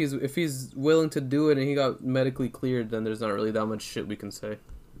mean, if he's willing to do it and he got medically cleared, then there's not really that much shit we can say.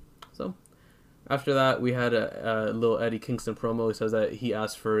 So, after that, we had a little Eddie Kingston promo. He says that he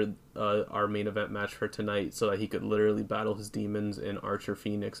asked for our main event match for tonight so that he could literally battle his demons in Archer,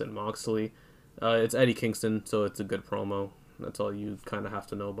 Phoenix, and Moxley. It's Eddie Kingston, so it's a good promo. That's all you kind of have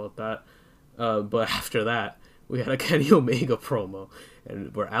to know about that. But after that, we had a Kenny Omega promo,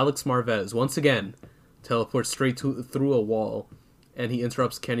 and where Alex Marvez once again teleports straight through a wall, and he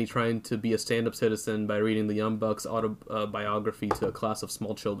interrupts Kenny trying to be a stand-up citizen by reading the Young Bucks autobiography to a class of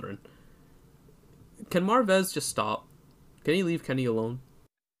small children. Can Marvez just stop? Can he leave Kenny alone?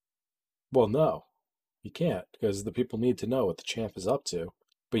 Well, no. He can't, because the people need to know what the champ is up to.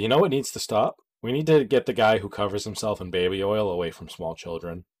 But you know what needs to stop? We need to get the guy who covers himself in baby oil away from small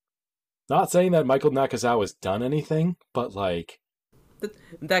children. Not saying that Michael Nakazawa's done anything, but like...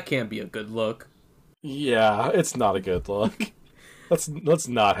 That can't be a good look. Yeah, it's not a good look. Let's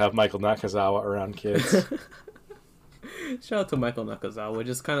not have Michael Nakazawa around kids. Shout out to Michael Nakazawa.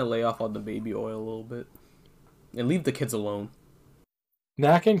 Just kind of lay off on the baby oil a little bit and leave the kids alone.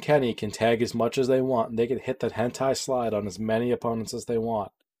 Nak and Kenny can tag as much as they want, and they can hit that hentai slide on as many opponents as they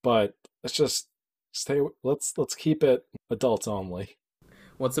want. But let's just stay. Let's keep it adults only.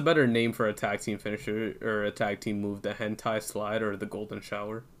 What's a better name for a tag team finisher or a tag team move? The hentai slide or the golden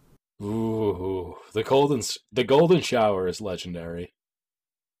shower? Ooh, the golden shower is legendary.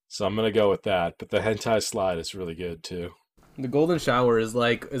 So I'm gonna go with that. But the hentai slide is really good too. The golden shower is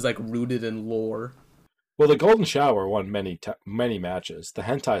like rooted in lore. Well, the golden shower won many matches. The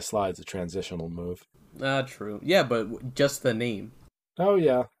hentai slide's a transitional move. True. Yeah, but just the name. Oh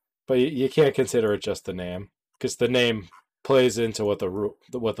yeah, but you can't consider it just the name because the name plays into what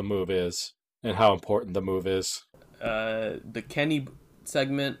the move is and how important the move is. The Kenny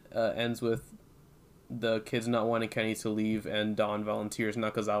segment ends with the kids not wanting Kenny to leave, and Don volunteers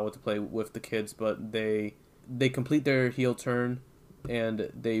Nakazawa to play with the kids, but they complete their heel turn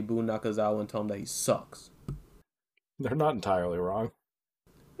and they boo Nakazawa and tell him that he sucks. They're not entirely wrong.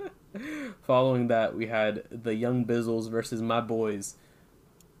 Following that, we had the Young Bizzles versus my boys,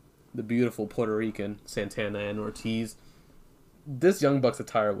 the beautiful Puerto Rican Santana and Ortiz. This Young Bucks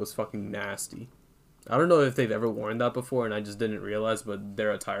attire was fucking nasty. I don't know if they've ever worn that before, and I just didn't realize, but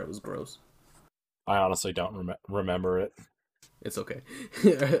their attire was gross. I honestly don't remember it. It's okay.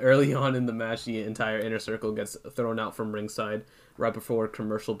 Early on in the match, the entire inner circle gets thrown out from ringside right before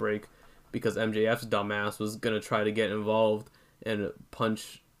commercial break because MJF's dumbass was going to try to get involved and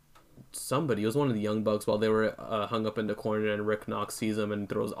punch somebody. It was one of the Young Bucks while they were hung up in the corner, and Rick Knox sees them and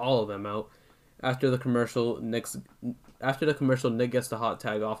throws all of them out. After the commercial, Nick gets the hot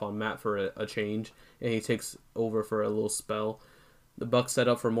tag off on Matt for a change, and he takes over for a little spell. The Bucks set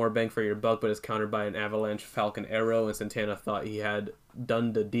up for more bang for your buck, but is countered by an Avalanche Falcon Arrow, and Santana thought he had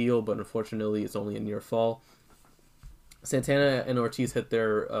done the deal, but unfortunately it's only a near fall. Santana and Ortiz hit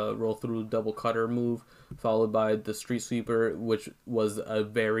their roll through double cutter move, followed by the street sweeper, which was a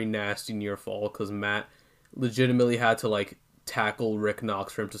very nasty near fall because Matt legitimately had to tackle Rick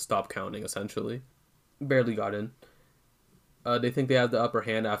Knox for him to stop counting, essentially. Barely got in. They think they have the upper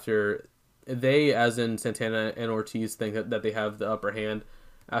hand after they, as in Santana and Ortiz, think that they have the upper hand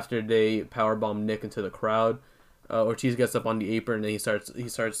after they powerbomb Nick into the crowd. Ortiz gets up on the apron and he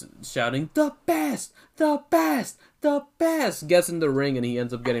starts shouting, "The best! The best! The best!" Gets in the ring and he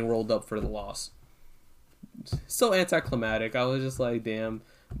ends up getting rolled up for the loss. So anticlimactic. I was just like, damn.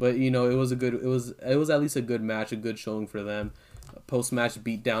 But it was at least a good match, a good showing for them. Post-match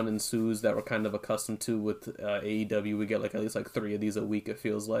beatdown ensues that we're kind of accustomed to with AEW. We get at least 3 of these a week, it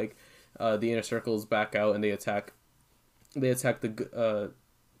feels like. The Inner Circle is back out and they attack the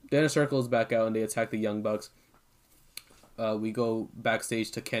Inner Circle is back out and they attack the Young Bucks. We go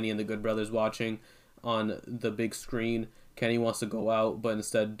backstage to Kenny and the Good Brothers watching on the big screen. Kenny wants to go out, but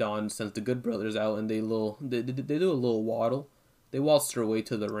instead Don sends the Good Brothers out, and they do a little waddle. They waltz their way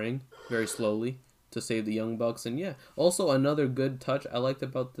to the ring very slowly to save the Young Bucks. And yeah, also another good touch I liked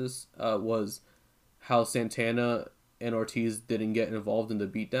about this was how Santana and Ortiz didn't get involved in the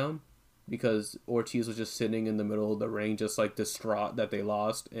beatdown, because Ortiz was just sitting in the middle of the ring just distraught that they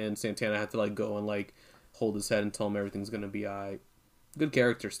lost, and Santana had to go and hold his head and tell him everything's gonna be alright. Good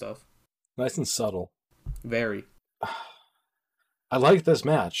character stuff. Nice and subtle. Very. I liked this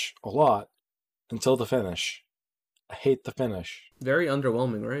match a lot until the finish. I hate the finish. Very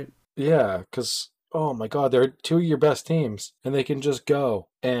underwhelming, right? Yeah, because, oh my god, they're 2 of your best teams, and they can just go,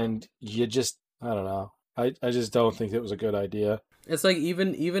 and you just, I don't know. I just don't think it was a good idea. It's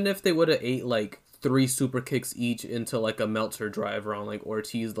even if they would have ate 3 super kicks each into a Meltzer driver on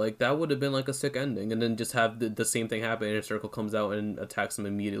Ortiz, that would have been a sick ending, and then just have the same thing happen. Inner Circle comes out and attacks them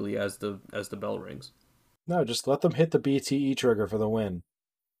immediately as the bell rings. No, just let them hit the BTE trigger for the win.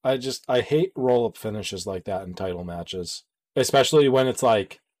 I hate roll-up finishes like that in title matches, especially when it's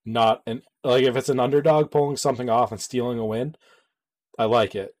not an if it's an underdog pulling something off and stealing a win. I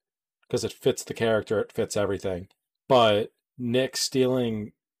like it because it fits the character, it fits everything. But Nick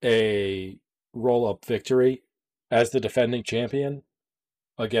stealing a roll-up victory as the defending champion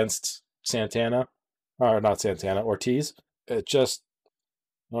against Ortiz, it just,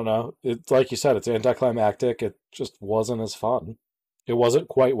 I don't know, it's like you said, it's anticlimactic. It just wasn't as fun. It wasn't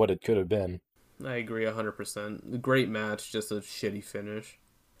quite what it could have been. I agree 100%. Great match, just a shitty finish.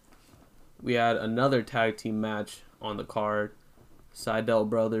 We had another tag team match on the card. Sydal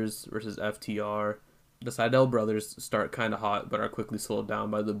Brothers versus FTR. The Sydal Brothers start kind of hot, but are quickly slowed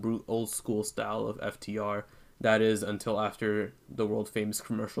down by the brute old school style of FTR. That is, until after the world famous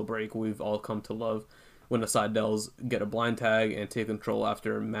commercial break we've all come to love, when the Sydals get a blind tag and take control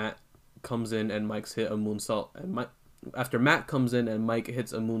after Matt comes in and Mike's hit a moonsault, after Matt comes in and Mike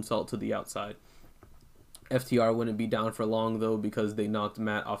hits a moonsault to the outside. FTR wouldn't be down for long though because they knocked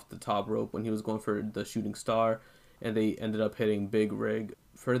Matt off the top rope when he was going for the shooting star, and they ended up hitting Big Rig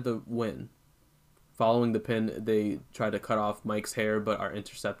for the win. Following the pin, they try to cut off Mike's hair but are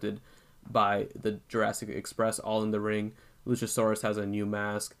intercepted by the Jurassic Express all in the ring. Luchasaurus has a new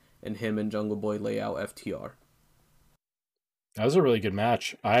mask, and him and Jungle Boy lay out FTR. That was a really good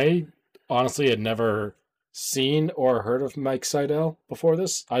match. I honestly had never seen or heard of Mike Sydal before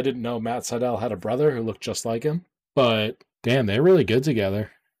this. I didn't know Matt Sydal had a brother who looked just like him. But damn, they're really good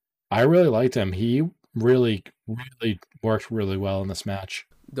together. I really liked him. He really, really worked really well in this match.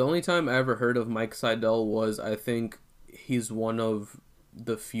 The only time I ever heard of Mike Sydal was, I think he's one of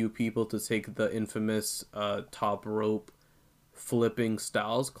the few people to take the infamous top rope flipping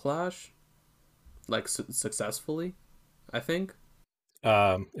Styles clash, like successfully, I think.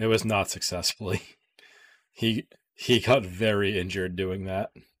 It was not successfully. He got very injured doing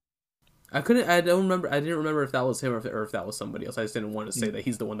that. I didn't remember if that was him or if that was somebody else. I just didn't want to say that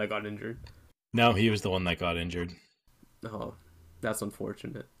he's the one that got injured. No, he was the one that got injured. Oh, that's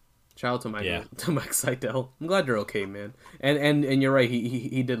unfortunate. Shout out to Mike Sydal. I'm glad you're okay, man. And you're right.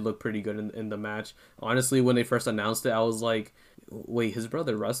 He did look pretty good in the match. Honestly, when they first announced it, I was like, wait, his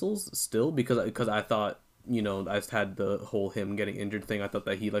brother wrestles still? Because I thought, you know, I had the whole him getting injured thing. I thought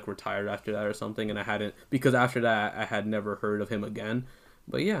that he like retired after that or something, and I hadn't, because after that I had never heard of him again.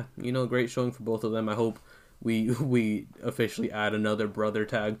 But yeah, you know, great showing for both of them. I hope we officially add another brother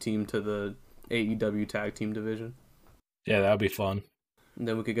tag team to the AEW tag team division. Yeah, that would be fun. And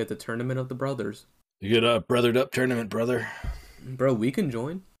then we could get the Tournament of the Brothers. You get a brothered up tournament, brother. Bro, we can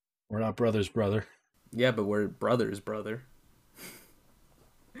join. We're not brothers, brother. Yeah, but we're brothers, brother.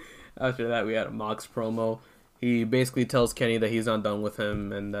 After that, we had a Mox promo. He basically tells Kenny that he's not done with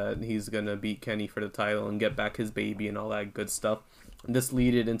him and that he's going to beat Kenny for the title and get back his baby and all that good stuff. And this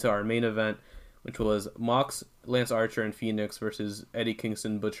leaded into our main event, which was Mox, Lance Archer, and Phoenix versus Eddie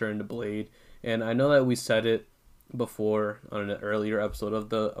Kingston, Butcher, and The Blade. And I know that we said it before on an earlier episode of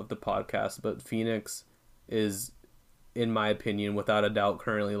the podcast, but Phoenix is, in my opinion, without a doubt,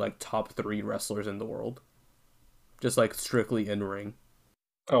 currently like top 3 wrestlers in the world. Just like strictly in ring.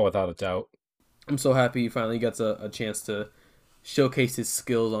 Oh, without a doubt. I'm so happy he finally gets a chance to showcase his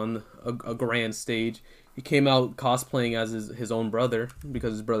skills on a grand stage. He came out cosplaying as his own brother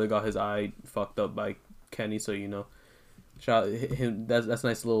because his brother got his eye fucked up by Kenny, so you know, shout him. That's a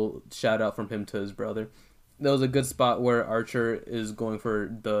nice little shout out from him to his brother. There was a good spot where Archer is going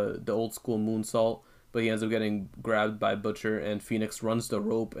for the old school moonsault, but he ends up getting grabbed by Butcher, and Phoenix runs the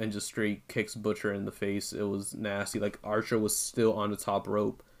rope and just straight kicks Butcher in the face. It was nasty. Like, Archer was still on the top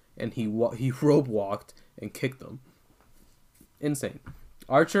rope, and he rope walked and kicked them. Insane.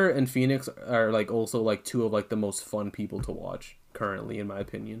 Archer and Phoenix are like also like 2 of like the most fun people to watch currently, in my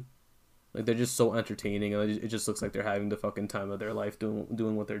opinion. Like, they're just so entertaining, and it just looks like they're having the fucking time of their life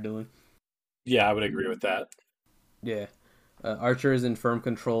doing what they're doing. Yeah, I would agree with that. Yeah. Archer is in firm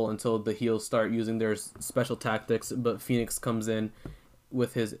control until the heels start using their special tactics, but Phoenix comes in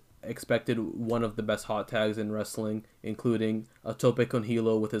with his expected one of the best hot tags in wrestling, including a tope con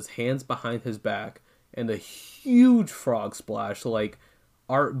hilo with his hands behind his back and a huge frog splash, like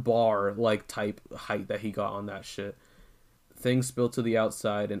Art Bar like type height that he got on that shit. Things spill to the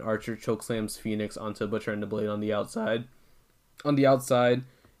outside, and Archer chokeslams Phoenix onto Butcher and the Blade on the outside.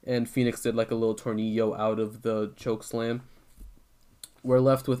 And Phoenix did like a little tornillo out of the chokeslam. We're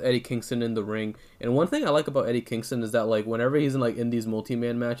left with Eddie Kingston in the ring. And one thing I like about Eddie Kingston is that like whenever he's in these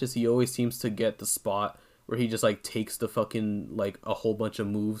multi-man matches, he always seems to get the spot where he just like takes the fucking like a whole bunch of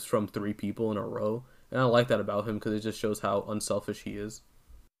moves from 3 people in a row. And I like that about him because it just shows how unselfish he is.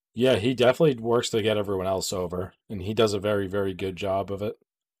 Yeah, he definitely works to get everyone else over, and he does a very, very good job of it.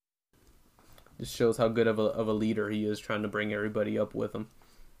 Just shows how good of a leader he is, trying to bring everybody up with him.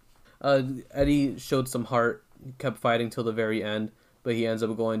 Eddie showed some heart, kept fighting till the very end, but he ends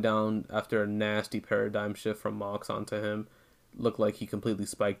up going down after a nasty paradigm shift from Mox onto him. Looked like he completely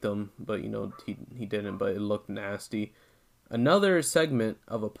spiked him, but you know, he didn't, but it looked nasty. Another segment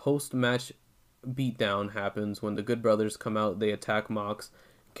of a post-match beatdown happens when the Good Brothers come out. They attack Mox.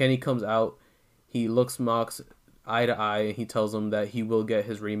 Kenny comes out. He looks Mox eye to eye, and he tells him that he will get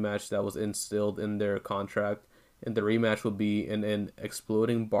his rematch that was instilled in their contract. And the rematch will be an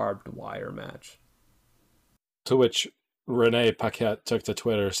exploding barbed wire match. To which Renee Paquette took to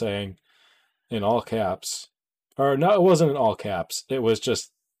Twitter saying, in all caps, or no, it wasn't in all caps. It was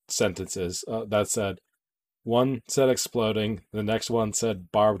just sentences that said, one said exploding, the next one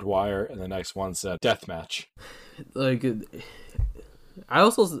said barbed wire, and the next one said death match. Like, I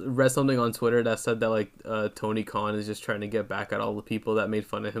also read something on Twitter that said that like Tony Khan is just trying to get back at all the people that made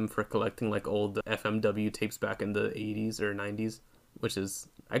fun of him for collecting like old FMW tapes back in the 80s or 90s, which is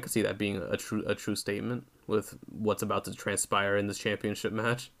I could see that being a true statement with what's about to transpire in this championship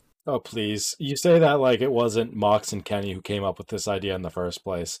match. Oh, please. You say that like it wasn't Mox and Kenny who came up with this idea in the first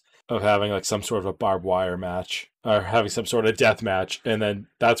place of having like some sort of a barbed wire match or having some sort of death match. And then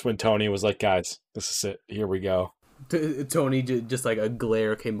that's when Tony was like, guys, this is it. Here we go. Tony just like a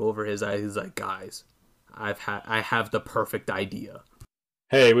glare came over his eyes. He's like, guys, I have the perfect idea.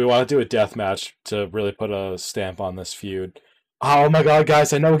 Hey, we want to do a death match to really put a stamp on this feud. Oh my god,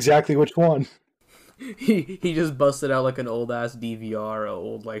 guys, I know exactly which one. He just busted out like an old ass DVR,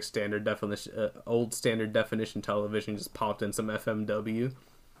 old like old standard definition television. Just popped in some FMW,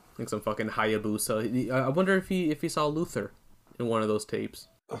 like some fucking Hayabusa. I wonder if he saw Luther in one of those tapes.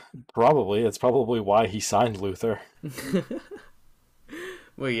 Probably. It's probably why he signed Luther.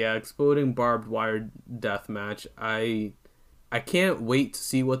 Well, yeah, exploding barbed wire death match. I can't wait to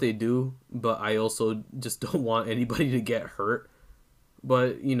see what they do, but I also just don't want anybody to get hurt.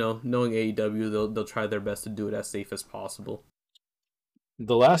 But, you know, knowing AEW, they'll try their best to do it as safe as possible.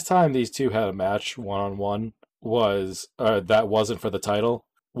 The last time these two had a match one-on-one that wasn't for the title,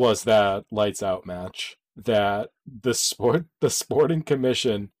 was that Lights Out match that the Sporting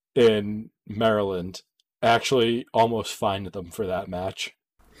Commission in Maryland actually almost fined them for that match.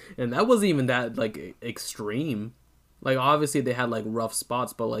 And that wasn't even that, like, extreme. Like, obviously they had, like, rough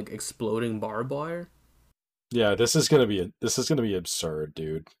spots, but, like, exploding barbed wire? Yeah, this is gonna be absurd,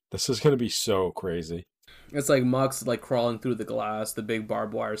 dude. This is gonna be so crazy. It's like Mox like crawling through the glass, the big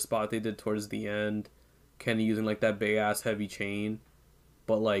barbed wire spot they did towards the end. Kenny using like that big ass heavy chain,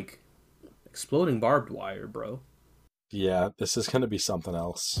 but like exploding barbed wire, bro. Yeah, this is gonna be something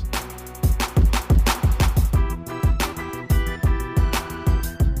else.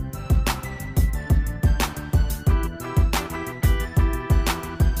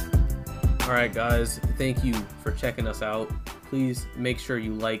 Alright guys, thank you for checking us out. Please make sure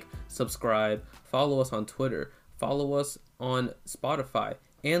you like, subscribe, follow us on Twitter, follow us on Spotify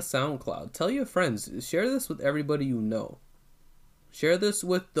and SoundCloud. Tell your friends, share this with everybody you know. Share this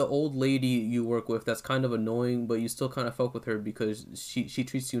with the old lady you work with that's kind of annoying, but you still kind of fuck with her because she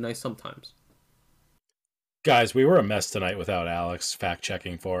treats you nice sometimes. Guys, we were a mess tonight without Alex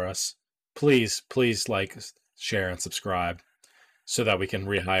fact-checking for us. Please like, share, and subscribe so that we can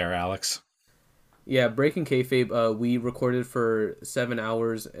rehire Alex. Yeah, Breaking Kayfabe, we recorded for 7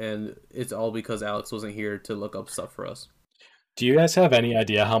 hours, and it's all because Alex wasn't here to look up stuff for us. Do you guys have any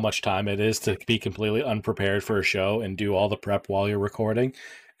idea how much time it is to be completely unprepared for a show and do all the prep while you're recording?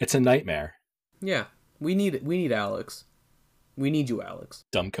 It's a nightmare. Yeah, we need Alex. We need you, Alex.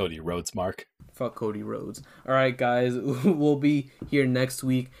 Dumb Cody Rhodes, Mark. Fuck Cody Rhodes. All right, guys, we'll be here next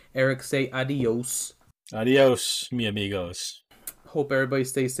week. Eric, say adios. Adios, mi amigos. Hope everybody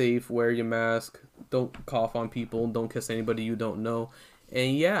stay safe. Wear your mask. Don't cough on people. Don't kiss anybody you don't know.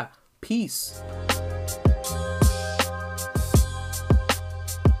 And yeah, peace.